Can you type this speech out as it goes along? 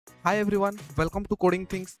Hi everyone, welcome to Coding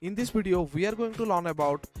Things. In this video, we are going to learn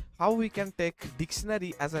about how we can take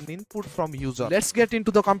dictionary as an input from user. Let's get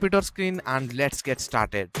into the computer screen and let's get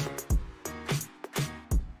started.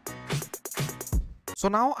 So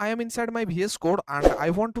now I am inside my VS Code and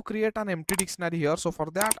I want to create an empty dictionary here. So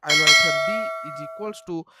for that, I'll write here D is equals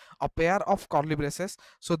to a pair of curly braces.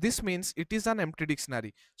 So this means it is an empty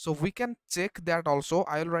dictionary. So we can check that also.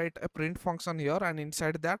 I'll write a print function here and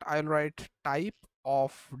inside that I'll write type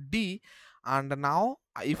of D. And now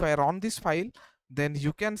if I run this file, then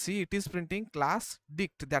you can see it is printing class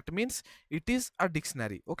dict. That means it is a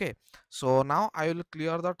dictionary. Okay. So now I will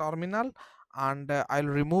clear the terminal and I'll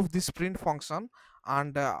remove this print function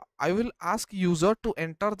and I will ask user to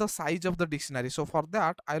enter the size of the dictionary. So for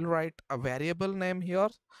that I'll write a variable name here.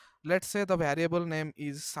 Let's say the variable name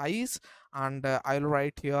is size and I'll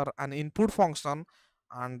write here an input function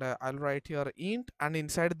and I'll write here int, and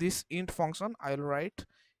inside this int function I'll write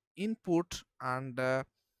input and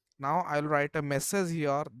now I'll write a message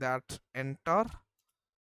here that enter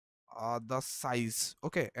the size.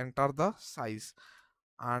 Okay, enter the size.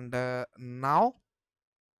 And now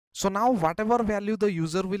whatever value the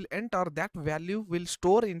user will enter, that value will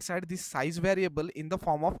store inside this size variable in the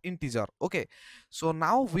form of integer. Okay, so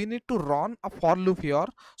now we need to run a for loop here.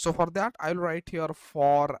 So for that I'll write here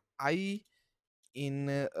for I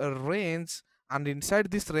in range, and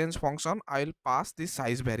inside this range function I'll pass this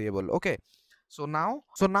size variable. Okay, so now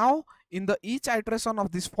in the each iteration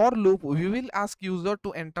of this for loop we will ask user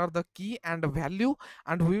to enter the key and value,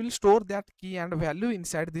 and we will store that key and value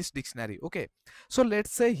inside this dictionary. Okay, so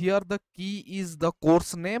let's say here the key is the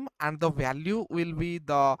course name and the value will be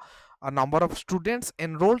the number of students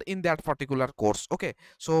enrolled in that particular course. Okay,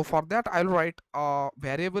 so for that I'll write a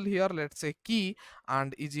variable here, let's say key,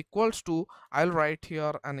 and is equals to, I'll write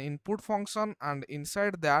here an input function, and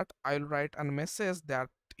inside that I'll write a message that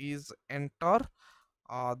is enter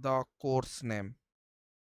the course name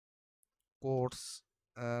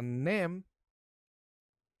name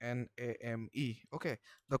name. Okay,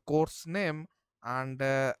 the course name, and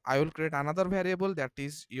I will create another variable that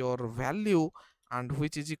is your value, and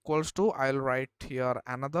which is equals to, I'll write here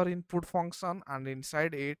another input function, and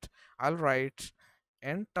inside it I'll write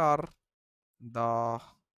enter the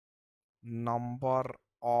number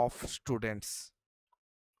of students.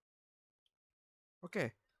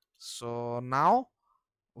 Okay, so now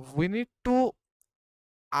we need to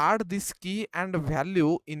add this key and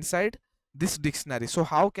value inside this dictionary. So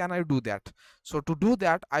how can I do that? So to do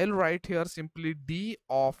that I'll write here simply d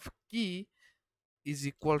of key is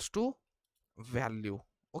equals to value.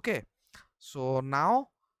 Okay, so now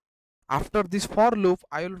after this for loop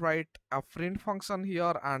I will write a print function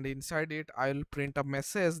here, and inside it I'll print a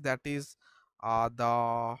message that is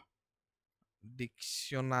the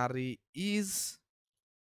dictionary is,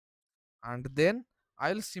 and then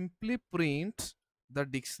I'll simply print the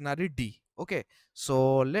dictionary D. Okay,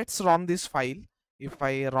 so let's run this file. If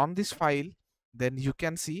I run this file, then you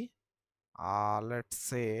can see let's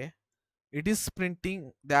say it is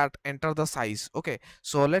printing that enter the size. Okay,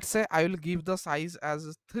 so let's say I will give the size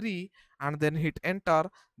as 3 and then hit enter,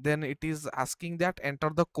 then it is asking that enter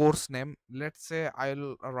the course name. Let's say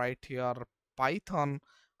I'll write here Python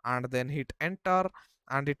and then hit enter,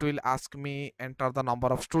 and it will ask me enter the number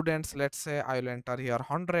of students. Let's say I will enter here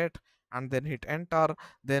 100 and then hit enter.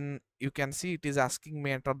 Then you can see it is asking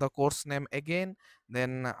me enter the course name again.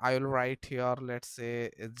 Then I will write here, let's say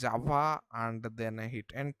Java, and then I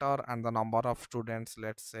hit enter, and the number of students,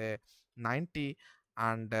 let's say 90,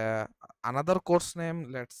 and another course name,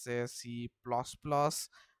 let's say C++,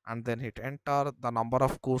 and then hit enter, the number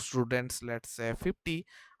of course students, let's say 50,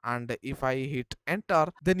 and if I hit enter,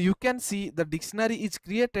 then you can see the dictionary is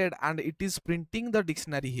created and it is printing the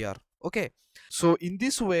dictionary here. Okay, so in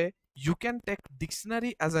this way you can take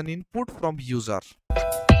dictionary as an input from user.